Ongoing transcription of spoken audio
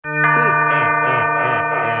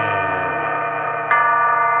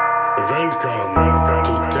Welcome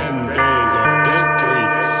to 10 days of dead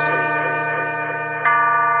treats.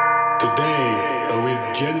 Today with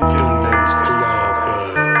Gentleman's Club.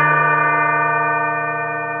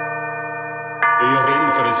 You're in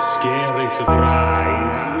for a scary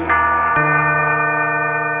surprise.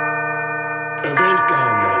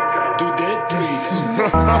 Welcome to Dead Treats.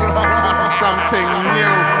 Something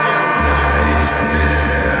new.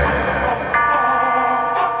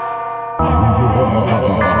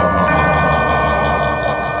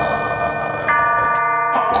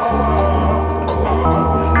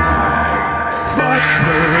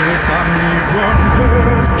 Badness and me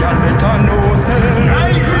wonders, girl better know say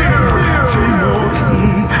feel no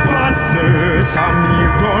badness and me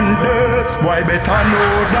wonders, boy better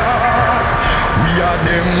know that we are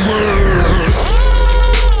them worst.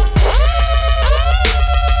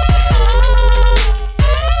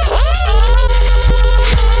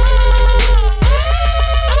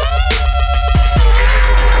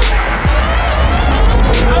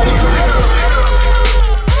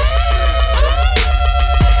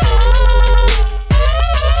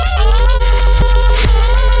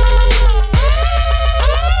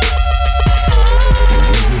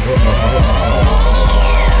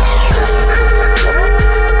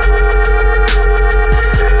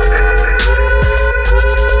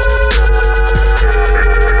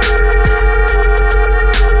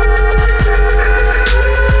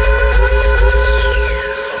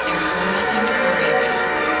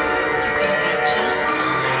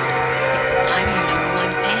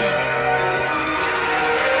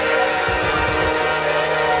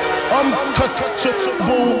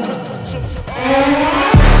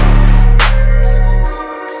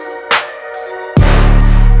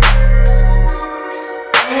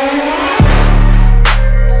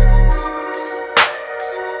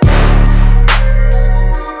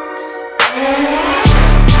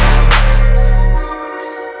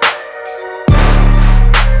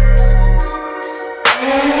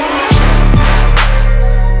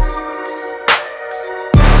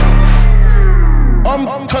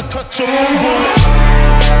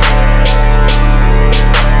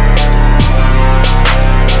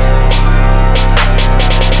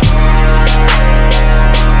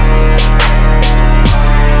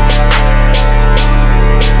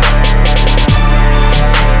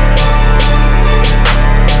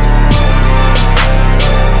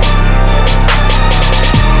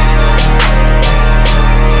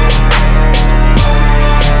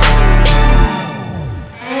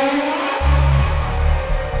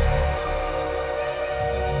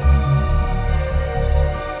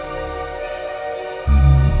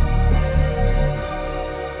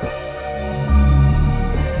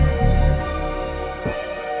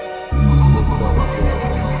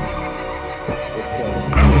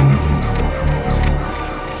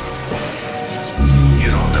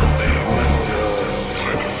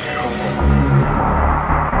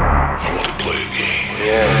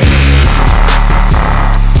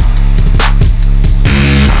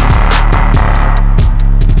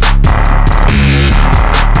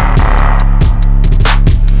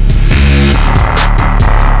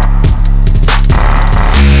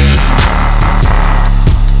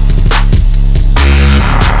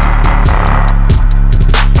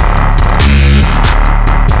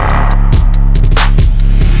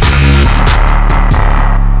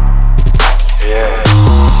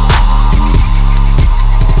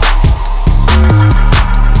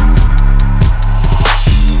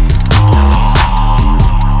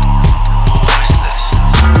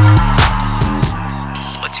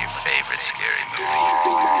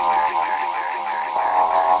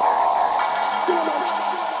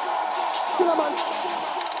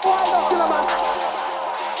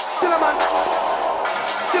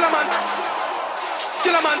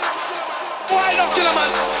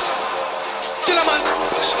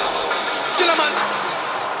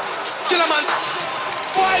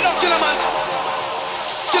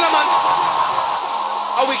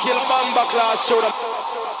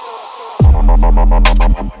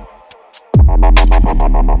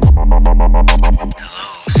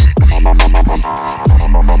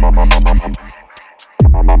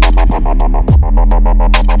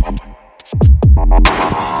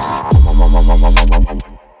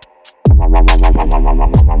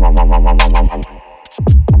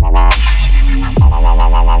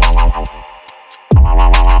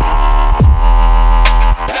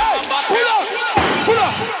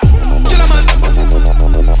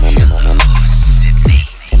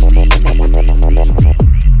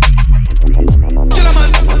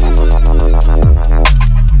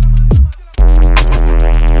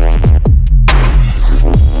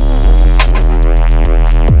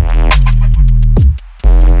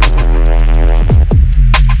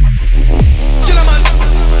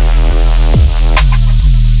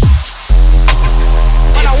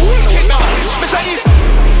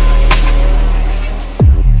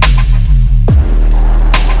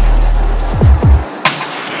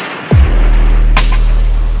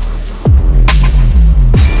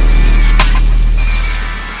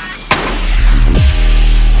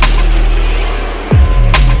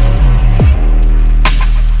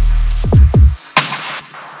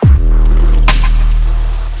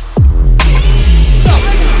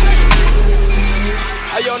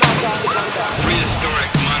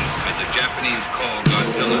 Japanese called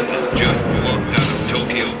Godzilla has just walked out of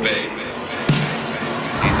Tokyo Bay.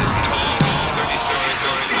 He's as tall as 30 stories.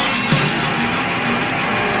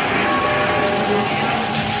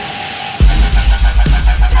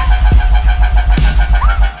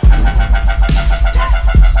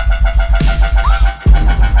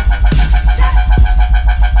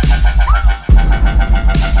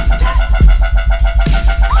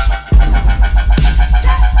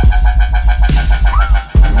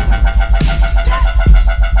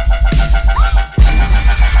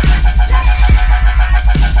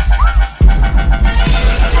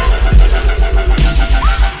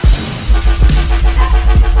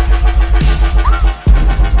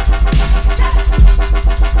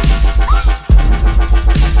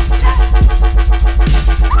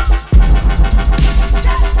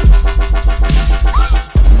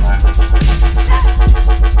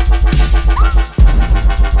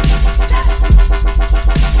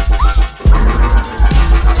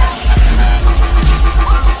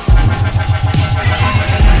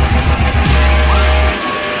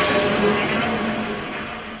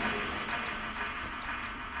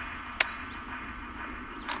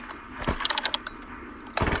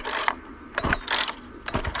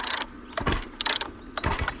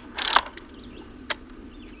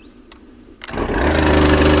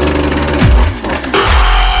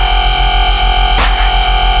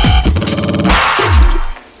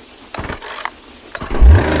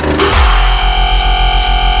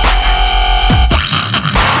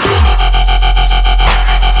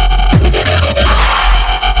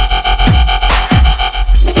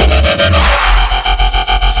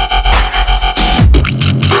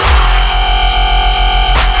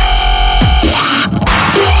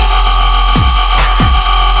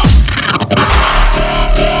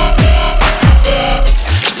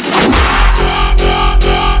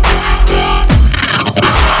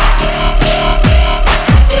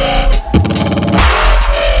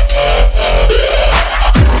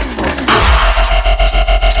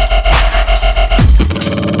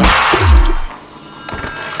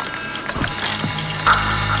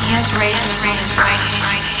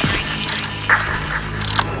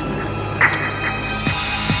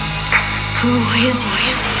 Who is he?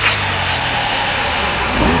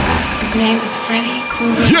 His name is Freddy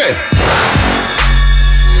Krueger. Yeah!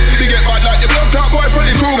 They get bad like the blood top boy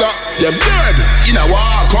Freddy Krueger. Them dead! In a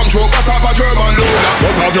war, come through, bust off a German loader.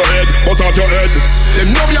 Bust off your head, bust off your head. Them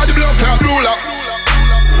know me are the blood top ruler.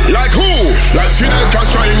 Like who? Like Fidel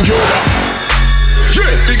Castro in Cuba.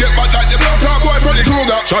 Yeah, they get bad like the blood top boy Freddy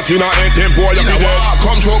Krueger. Shot in a head, them boy, you in a war,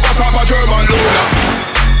 come through, bust off a German loader.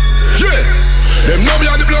 Yeah! Them know me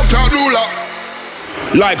are the blood top ruler.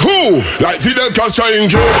 Like who? Like Fidel Castro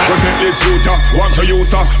in Cuba. Protect this future, want to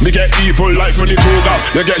use her. Me get evil like Freddy Krueger.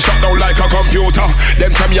 You get shut down like a computer.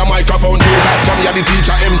 Them tell me a microphone tutor. Some ya the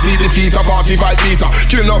teacher, MC defeater, 45 meter.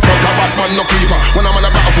 Killing up front, a bad man no creeper. When I'm on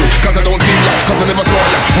a battlefield, cause I don't see ya, cause I never saw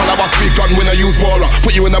ya. Man I was speak on when I use Bora.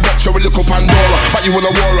 Put you in a box, you will look up Pandora. But you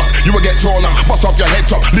wanna war us, you will get torn up. Bust off your head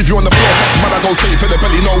top, leave you on the floor. Man I go straight for the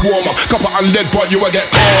belly, no warmer. Copper and lead, but you will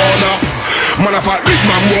get torn up. Man I fight big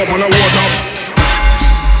man war on a water.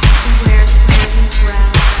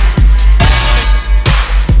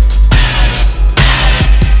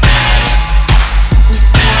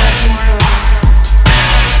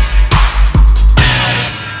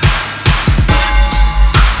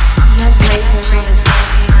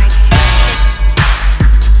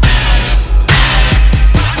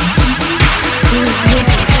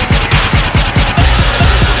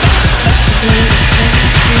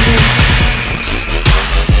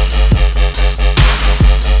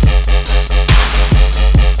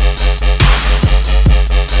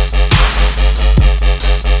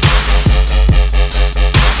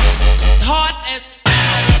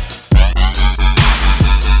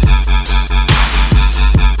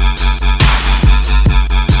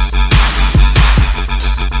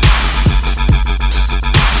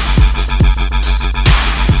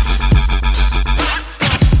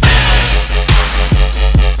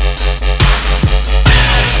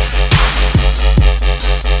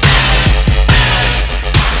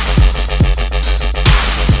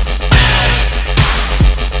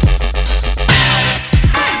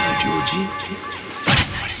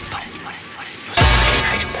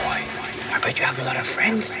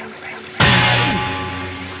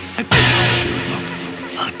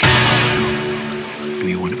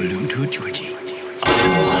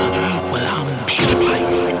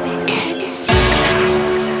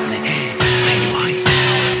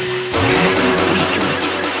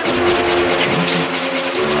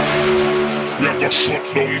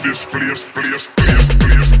 Shut down this place.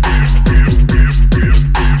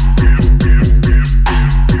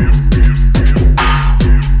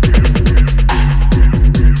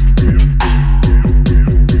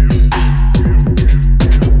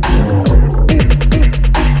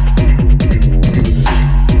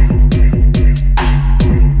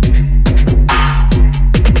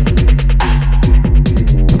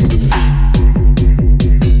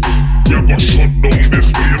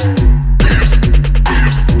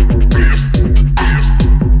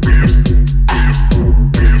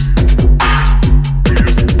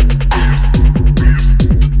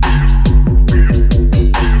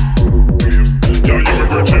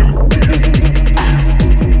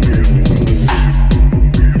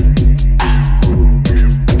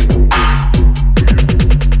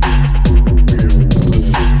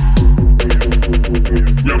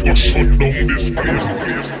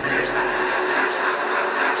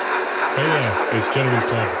 Vibrations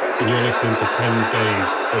Club, and you're listening to 10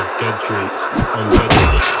 Days of Dead Treats on Dead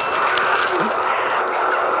Treats.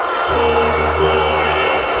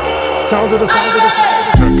 Sounds of the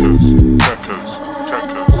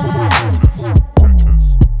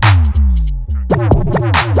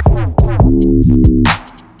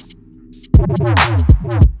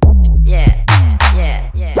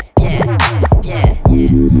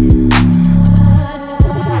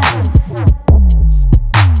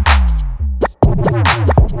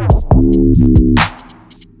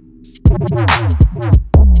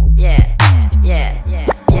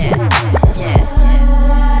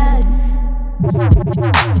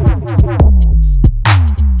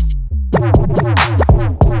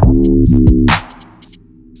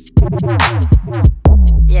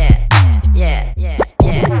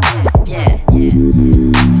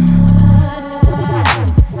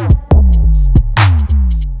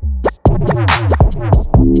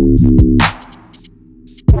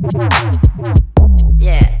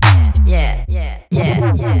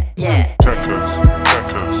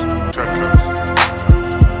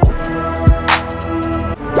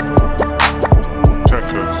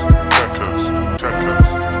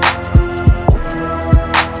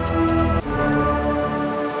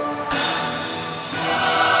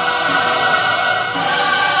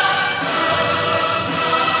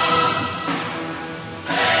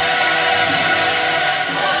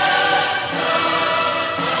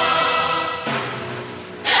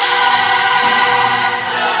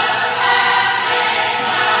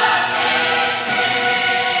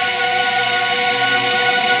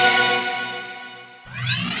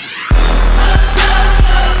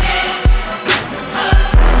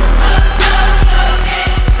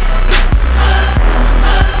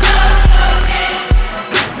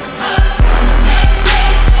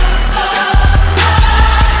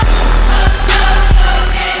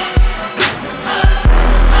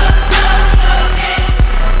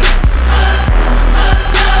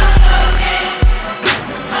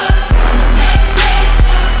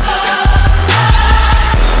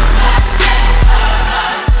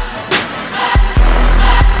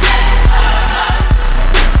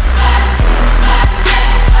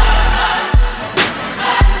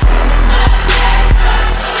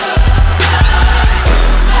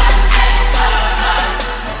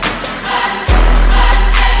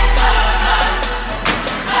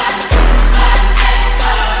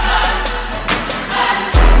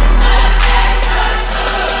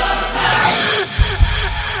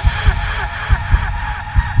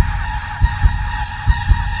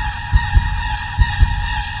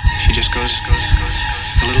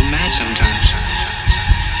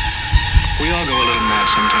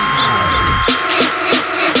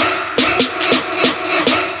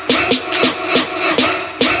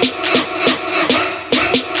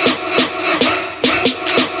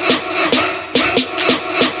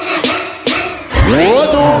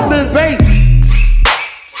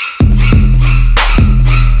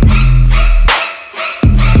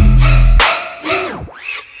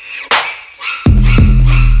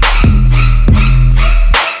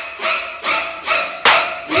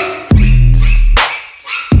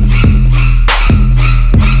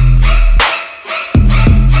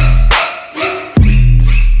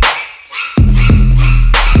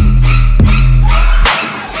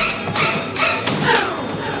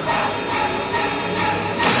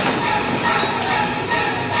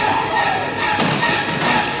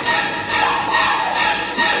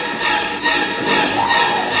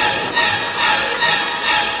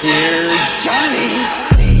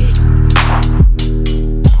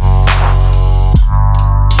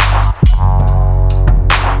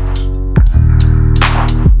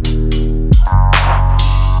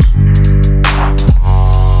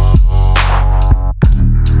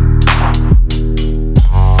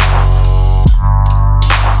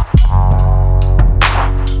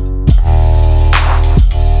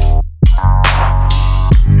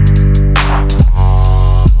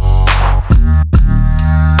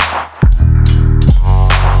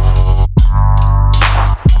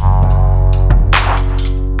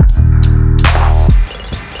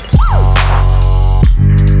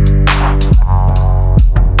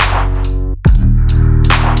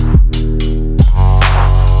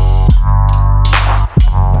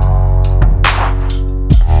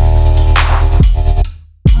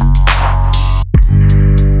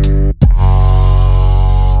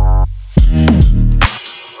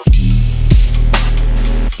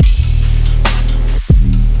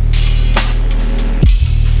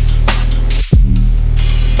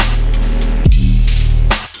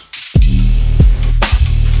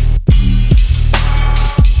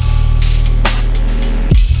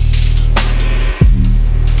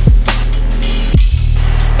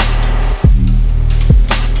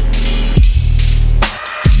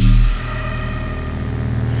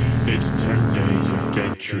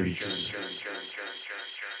Streets.